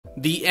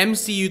The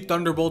MCU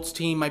Thunderbolts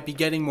team might be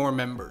getting more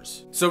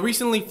members. So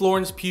recently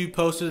Florence Pugh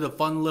posted a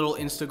fun little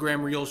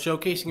Instagram reel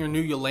showcasing her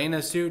new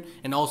Yelena suit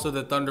and also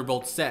the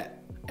Thunderbolts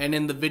set. And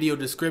in the video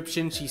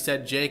description she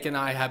said Jake and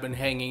I have been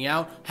hanging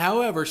out.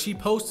 However, she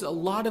posts a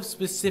lot of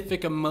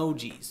specific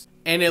emojis.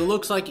 And it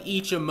looks like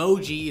each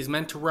emoji is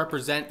meant to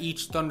represent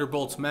each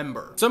Thunderbolts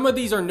member. Some of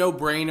these are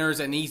no-brainers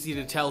and easy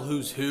to tell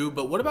who's who,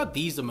 but what about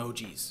these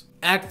emojis?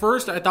 At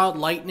first, I thought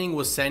Lightning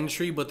was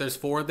Sentry, but there's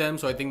 4 of them,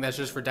 so I think that's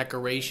just for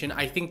decoration.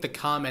 I think the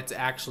Comet's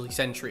actually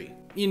Sentry.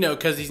 You know,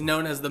 because he's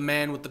known as the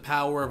man with the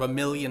power of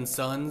 1,000,000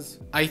 suns.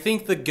 I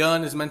think the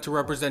gun is meant to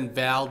represent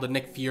Val, the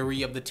Nick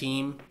Fury of the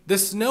team. The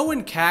snow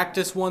and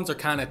cactus ones are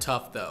kind of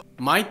tough though.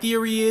 My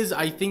theory is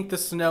I think the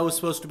snow is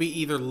supposed to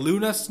be either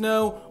Luna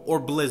Snow or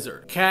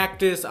Blizzard.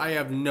 Cactus, I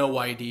have no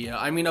idea.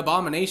 I mean,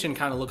 Abomination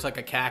kind of looks like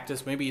a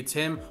cactus. Maybe it's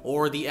him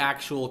or the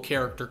actual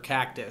character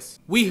Cactus.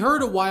 We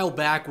heard a while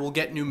back we'll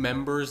get new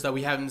members that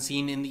we haven't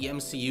seen in the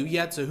MCU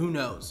yet, so who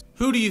knows?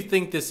 Who do you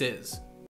think this is?